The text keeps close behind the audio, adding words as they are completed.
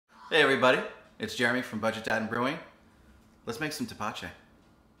Hey everybody, it's Jeremy from Budget Dad and Brewing. Let's make some tepache.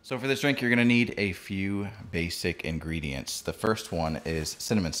 So for this drink, you're gonna need a few basic ingredients. The first one is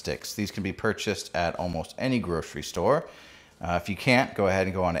cinnamon sticks. These can be purchased at almost any grocery store. If you can't, go ahead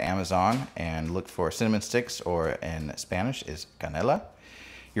and go on to Amazon and look for cinnamon sticks, or in Spanish is Canela.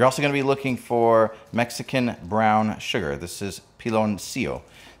 You're also gonna be looking for Mexican brown sugar. This is Piloncillo.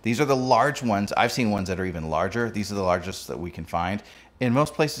 These are the large ones. I've seen ones that are even larger. These are the largest that we can find. In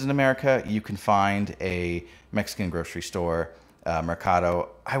most places in America, you can find a Mexican grocery store, Mercado.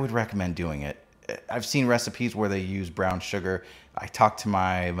 I would recommend doing it. I've seen recipes where they use brown sugar. I talked to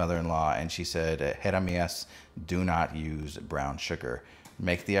my mother-in-law and she said, "Hera mías, do not use brown sugar.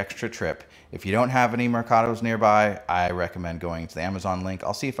 Make the extra trip." If you don't have any Mercados nearby, I recommend going to the Amazon link.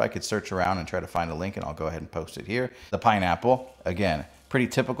 I'll see if I could search around and try to find a link, and I'll go ahead and post it here. The pineapple, again, pretty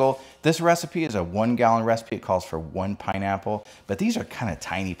typical. This recipe is a 1 gallon recipe. It calls for 1 pineapple, but these are kind of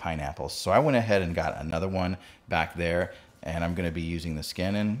tiny pineapples. So I went ahead and got another one back there, and I'm gonna be using the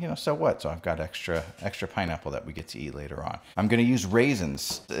skin, and so what? So I've got extra pineapple that we get to eat later on. I'm gonna use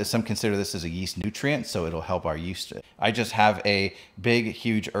raisins. Some consider this as a yeast nutrient, so it'll help our yeast. I just have a big,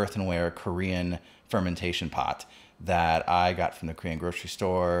 huge earthenware Korean fermentation pot that I got from the Korean grocery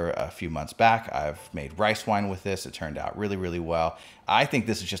store a few months back. I've made rice wine with this. It turned out really, really well. I think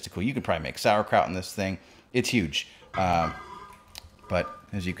this is just a cool, you can probably make sauerkraut in this thing. It's huge. But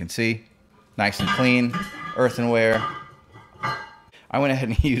as you can see, nice and clean, earthenware. I went ahead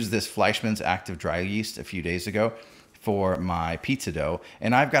and used this Fleischmann's active dry yeast a few days ago for my pizza dough,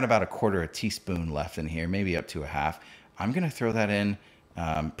 and I've got about 1/4 teaspoon left in here, maybe up to 1/2. I'm gonna throw that in,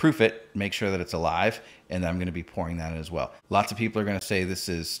 proof it, make sure that it's alive, and then I'm gonna be pouring that in as well. Lots of people are gonna say this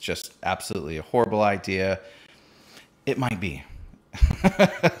is just absolutely a horrible idea. It might be.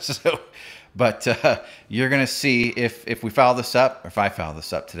 But you're gonna see if we foul this up, or if I foul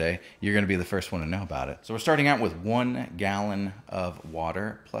this up today, you're gonna be the first one to know about it. So we're starting out with 1 gallon of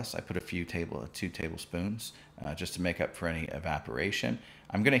water, plus I put a few 2 tablespoons just to make up for any evaporation.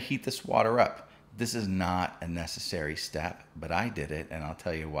 I'm gonna heat this water up. This is not a necessary step, but I did it, and I'll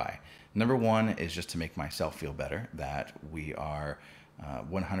tell you why. Number one is just to make myself feel better that we are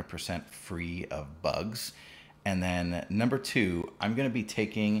 100% free of bugs. And then number two, I'm gonna be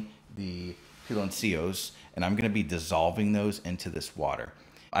taking the piloncillos and I'm gonna be dissolving those into this water.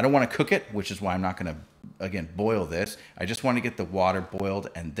 I don't wanna cook it, which is why I'm not gonna, again, boil this. I just wanna get the water boiled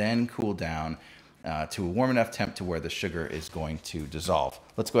and then cool down to a warm enough temp to where the sugar is going to dissolve.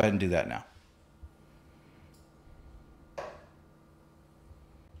 Let's go ahead and do that now.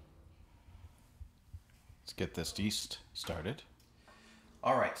 Let's get this yeast started.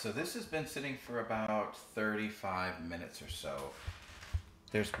 All right, so this has been sitting for about 35 minutes or so.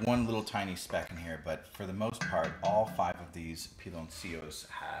 There's one little tiny speck in here, but for the most part, all 5 of these piloncillos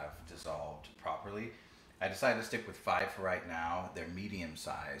have dissolved properly. I decided to stick with 5 for right now. They're medium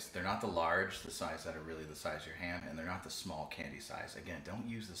size. They're not the large, the size that are really the size of your hand, and they're not the small candy size. Again, don't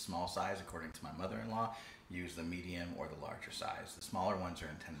use the small size according to my mother-in-law. Use the medium or the larger size. The smaller ones are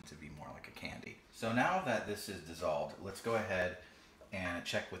intended to be more like a candy. So now that this is dissolved, let's go ahead and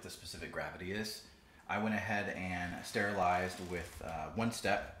check what the specific gravity is. I went ahead and sterilized with one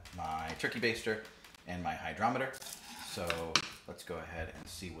step my turkey baster and my hydrometer. So let's go ahead and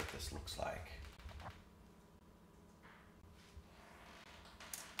see what this looks like.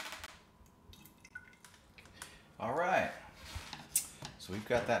 All right, so we've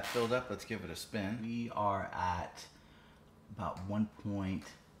got that filled up. Let's give it a spin. We are at about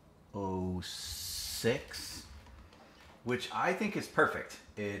 1.06. which I think is perfect.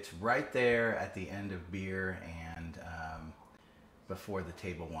 It's right there at the end of beer and before the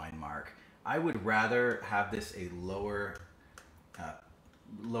table wine mark. I would rather have this a lower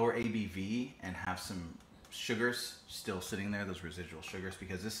ABV and have some sugars still sitting there, those residual sugars,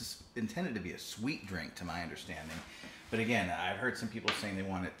 because this is intended to be a sweet drink to my understanding. But again, I've heard some people saying they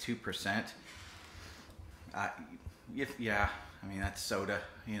want it 2%. Yeah, I mean, that's soda.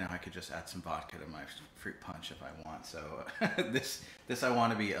 I could just add some vodka to my fruit punch if I want. So this I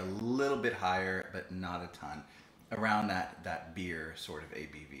want to be a little bit higher, but not a ton. Around that beer sort of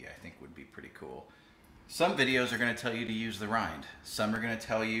ABV, I think would be pretty cool. Some videos are going to tell you to use the rind. Some are going to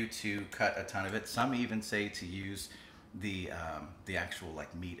tell you to cut a ton of it. Some even say to use the actual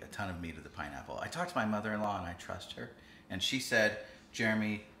meat, a ton of meat of the pineapple. I talked to my mother-in-law and I trust her, and she said,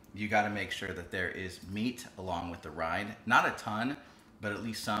 "Jeremy, you got to make sure that there is meat along with the rind. Not a ton, but at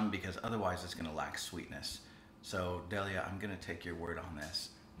least some, because otherwise it's going to lack sweetness." So Delia, I'm going to take your word on this.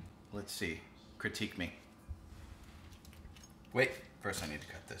 Let's see. Critique me. Wait, first I need to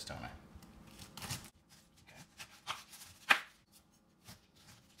cut this, don't I?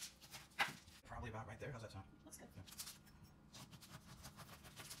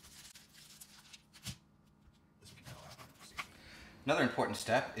 Another important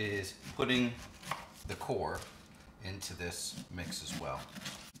step is putting the core into this mix as well.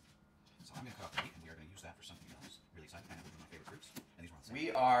 So I'm going to cut off the meat and we are going to use that for something else. Really excited. I have one of my favorite fruits. And these are on the same.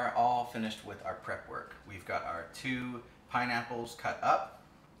 We are all finished with our prep work. We've got our 2 pineapples cut up.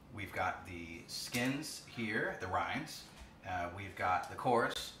 We've got the skins here, the rinds. We've got the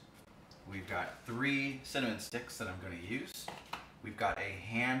cores. We've got 3 cinnamon sticks that I'm going to use. We've got a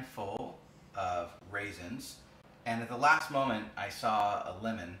handful of raisins. And at the last moment, I saw a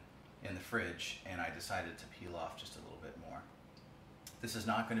lemon in the fridge and I decided to peel off just a little bit more. This is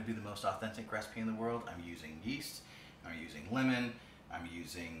not going to be the most authentic recipe in the world. I'm using yeast, I'm using lemon, I'm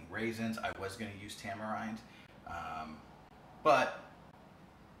using raisins. I was going to use tamarind, but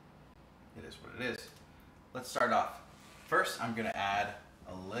it is what it is. Let's start off. First, I'm going to add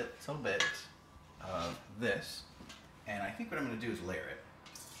a little bit of this, and I think what I'm going to do is layer it.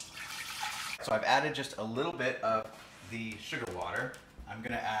 So I've added just a little bit of the sugar water. I'm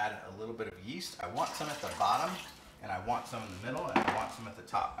going to add a little bit of yeast. I want some at the bottom, and I want some in the middle, and I want some at the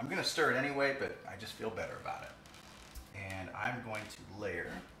top. I'm going to stir it anyway, but I just feel better about it. And I'm going to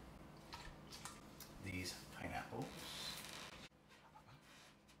layer these pineapples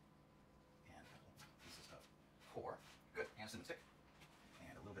and pieces of core. Good. And cinnamon stick.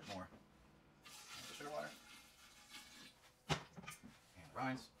 And a little bit more of the sugar water. And the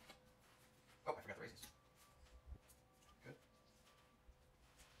rinds. Oh, I forgot the raisins. Good.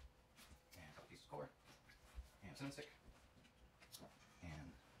 And a couple pieces of core. And cinnamon stick. And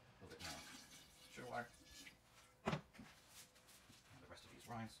a little bit more sugar water. And the rest of these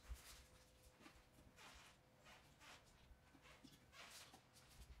rinds.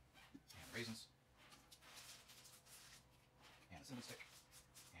 And raisins. And cinnamon stick.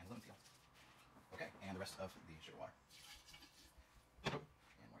 And lemon peel. Okay, and the rest of the sugar water.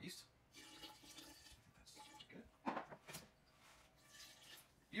 And more yeast.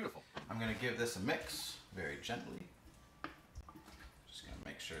 Beautiful. I'm going to give this a mix very gently. Just going to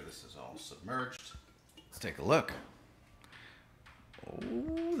make sure this is all submerged. Let's take a look.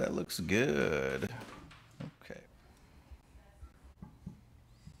 Oh, that looks good. Okay.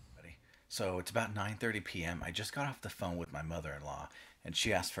 So it's about 9:30 p.m. I just got off the phone with my mother-in-law, and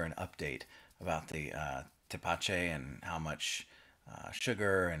she asked for an update about the tepache and how much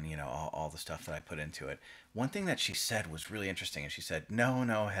sugar and all the stuff that I put into it. One thing that she said was really interesting, and she said, no,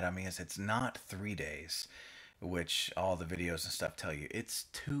 Jeremias, it's not 3 days, which all the videos and stuff tell you. It's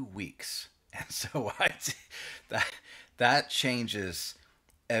 2 weeks. And so that changes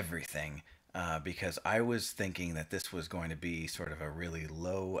everything, because I was thinking that this was going to be sort of a really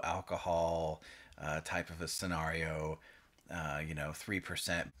low alcohol type of a scenario,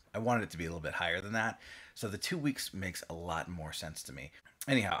 3%. I wanted it to be a little bit higher than that. So the 2 weeks makes a lot more sense to me.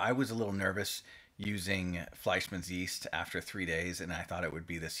 Anyhow, I was a little nervous using Fleischmann's yeast after 3 days, and I thought it would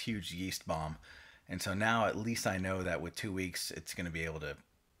be this huge yeast bomb. And so now at least I know that with 2 weeks, it's going to be able to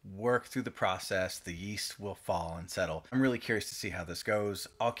work through the process. The yeast will fall and settle. I'm really curious to see how this goes.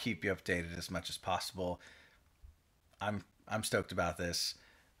 I'll keep you updated as much as possible. I'm stoked about this.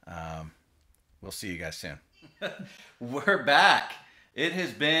 We'll see you guys soon. We're back. It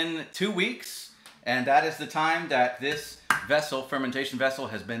has been 2 weeks, and that is the time that this vessel, fermentation vessel,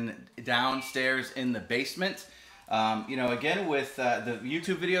 has been downstairs in the basement. Again, with the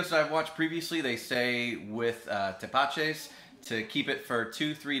YouTube videos that I've watched previously, they say with tepaches to keep it for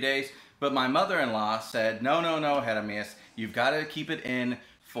 2-3 days. But my mother-in-law said, no, Jeremias, you've got to keep it in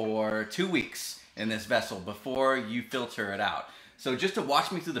for 2 weeks in this vessel before you filter it out. So just to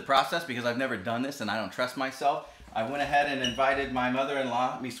watch me through the process, because I've never done this and I don't trust myself, I went ahead and invited my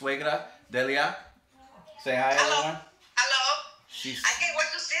mother-in-law, mi suegra, Delia. Say hi, everyone. Hello. I can't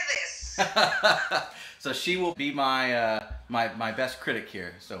wait to see this. So she will be my my best critic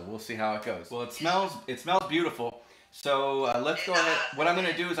here. So we'll see how it goes. Well, it smells beautiful. So let's go ahead. What I'm going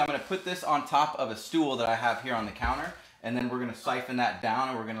to do is I'm going to put this on top of a stool that I have here on the counter, and then we're going to siphon that down,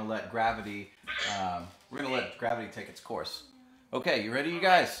 and we're going to let gravity take its course. Okay, you ready, you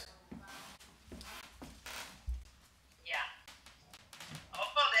guys? Yeah. Oh,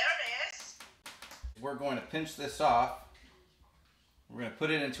 there it is. We're going to pinch this off. We're going to put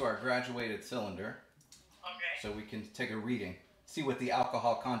it into our graduated cylinder. Okay. So we can take a reading, see what the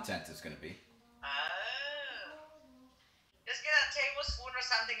alcohol content is going to be. Just get a tablespoon or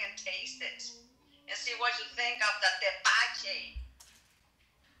something and taste it, and see what you think of the tepache.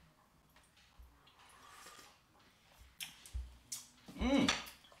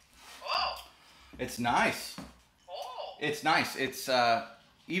 Oh. It's nice. Oh. It's nice. It's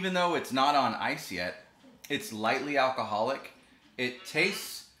even though it's not on ice yet, it's lightly alcoholic. It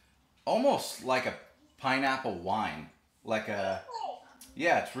tastes almost like a pineapple wine. like a, Oh,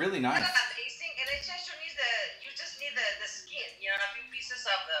 yeah, it's really nice. that's amazing. And it's just you just need the skin, you know, a few pieces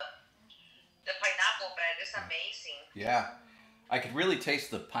of the pineapple, but it's amazing. Yeah, I could really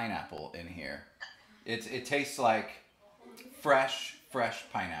taste the pineapple in here. It tastes like fresh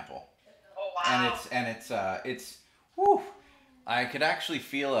pineapple, Oh wow. it's whew, I could actually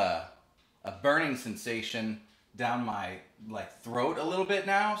feel a burning sensation down my like throat a little bit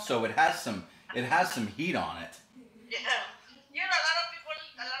now. So it has some heat on it. Yeah. You know,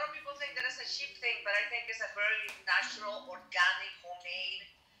 a lot of people think that it's a cheap thing, but I think it's a very natural, organic, homemade,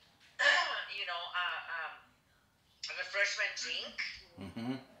 you know, a refreshment drink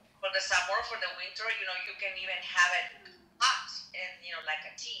Mm-hmm. for the summer, for the winter. You know, you can even have it hot and you know, like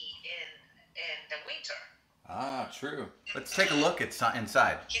a tea in the winter. Ah, true. Let's take a look at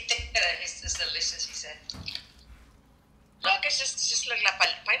inside. He thinks that it's delicious. He said, "Look, it's just like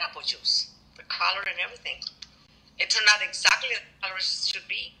pineapple juice, the color and everything. It turned out exactly the color it should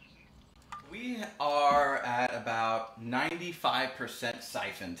be." We are at about 95%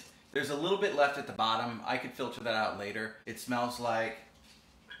 siphoned. There's a little bit left at the bottom. I could filter that out later. It smells like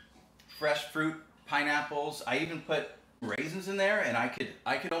fresh fruit, pineapples. I even put raisins in there, and I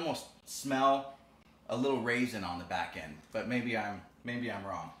could almost smell a little raisin on the back end. But maybe I'm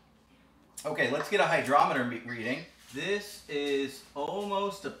wrong. Okay, let's get a hydrometer reading. This is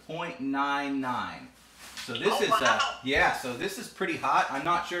almost a 0.99. So this yeah. So this is pretty hot. I'm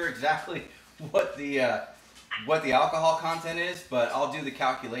not sure exactly what the alcohol content is, but I'll do the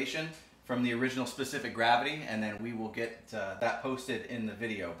calculation from the original specific gravity, and then we will get that posted in the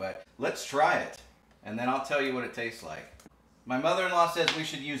video. But let's try it, and then I'll tell you what it tastes like. My mother-in-law says we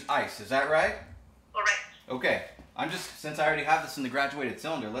should use ice. Is that right? All right. Okay. Since I already have this in the graduated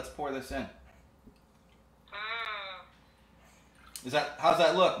cylinder, let's pour this in. How's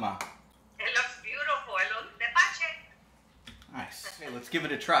that look, Ma? It looks beautiful. It looks tepache. Nice. Okay, let's give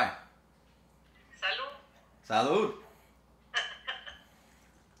it a try. Salud. Salud.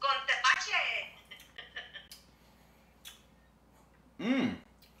 Con tepache. Mmm.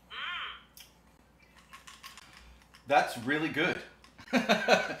 That's really good.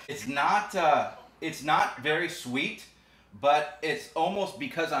 It's not very sweet, but it's almost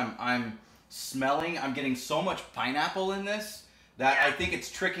because I'm getting so much pineapple in this that I think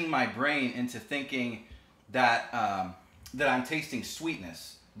it's tricking my brain into thinking that I'm tasting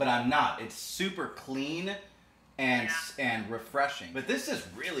sweetness, but I'm not. It's super clean and refreshing. But this is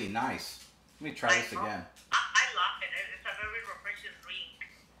really nice. Let me try this again. I love it. It's a very refreshing drink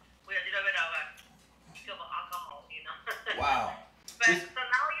with a little bit of alcohol, you know. Wow. But so now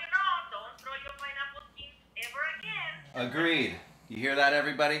you know, don't throw your pineapple skins ever again. Agreed. You hear that,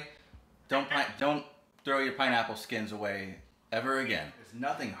 everybody? Don't throw your pineapple skins away ever again. There's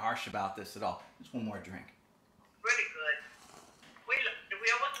nothing harsh about this at all. Just one more drink. Really good. We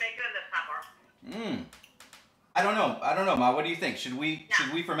almost make it in the summer. I don't know, Ma. What do you think? Should we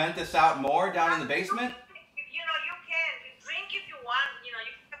ferment this out more down in the basement? You know, you can drink if you want. You know,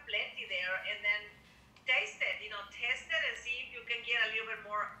 you have plenty there, and then taste it. You know, test it and see if you can get a little bit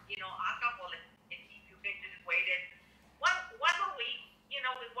more. You know, alcohol. If you can just wait it one more week. You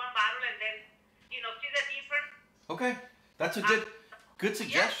know, with one bottle, and then you know, see the difference. Okay, that's a good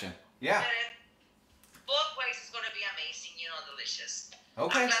suggestion. Yeah. Both ways is going to be amazing. You know, delicious.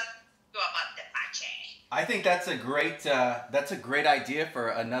 Okay. I'm glad to go about tepache. I think that's a great idea for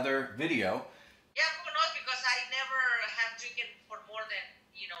another video. Yeah, who knows? Because I never have drinking for more than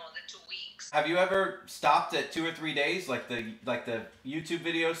the 2 weeks. Have you ever stopped at 2 or 3 days, like the YouTube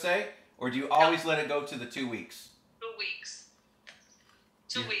videos say, or do you always let it go to the 2 weeks? 2 weeks.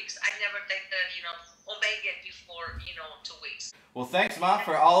 2 weeks. I never take the omega before 2 weeks. Well, thanks, Ma,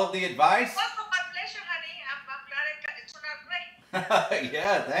 for all of the advice. Welcome, my pleasure, honey. I'm glad it turned out great.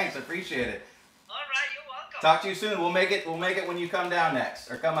 Yeah, thanks. Appreciate it. All right, you're welcome. Talk to you soon. We'll make it when you come down next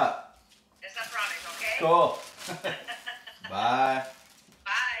or come up. It's a promise, okay? Cool. Bye.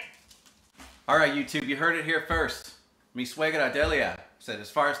 Bye. All right, YouTube, you heard it here first. Mi suegra Delia said as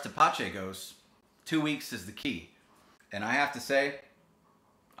far as tepache goes, 2 weeks is the key. And I have to say,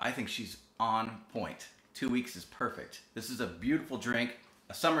 I think she's on point. 2 weeks is perfect. This is a beautiful drink,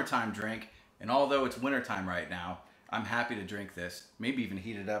 a summertime drink, and although it's wintertime right now, I'm happy to drink this. Maybe even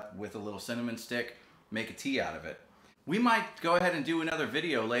heat it up with a little cinnamon stick, make a tea out of it. We might go ahead and do another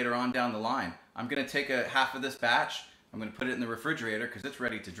video later on down the line. I'm gonna take half of this batch, I'm gonna put it in the refrigerator because it's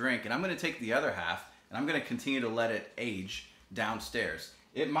ready to drink, and I'm gonna take the other half, and I'm gonna continue to let it age downstairs.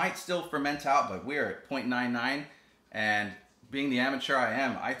 It might still ferment out, but we're at 0.99, and being the amateur I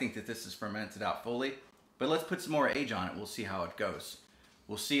am, I think that this is fermented out fully. But let's put some more age on it. We'll see how it goes.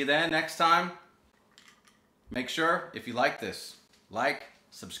 We'll see you then next time. Make sure, if you like this, like,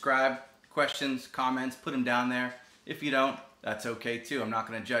 subscribe, questions, comments, put them down there. If you don't, that's okay too. I'm not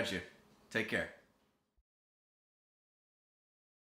going to judge you. Take care.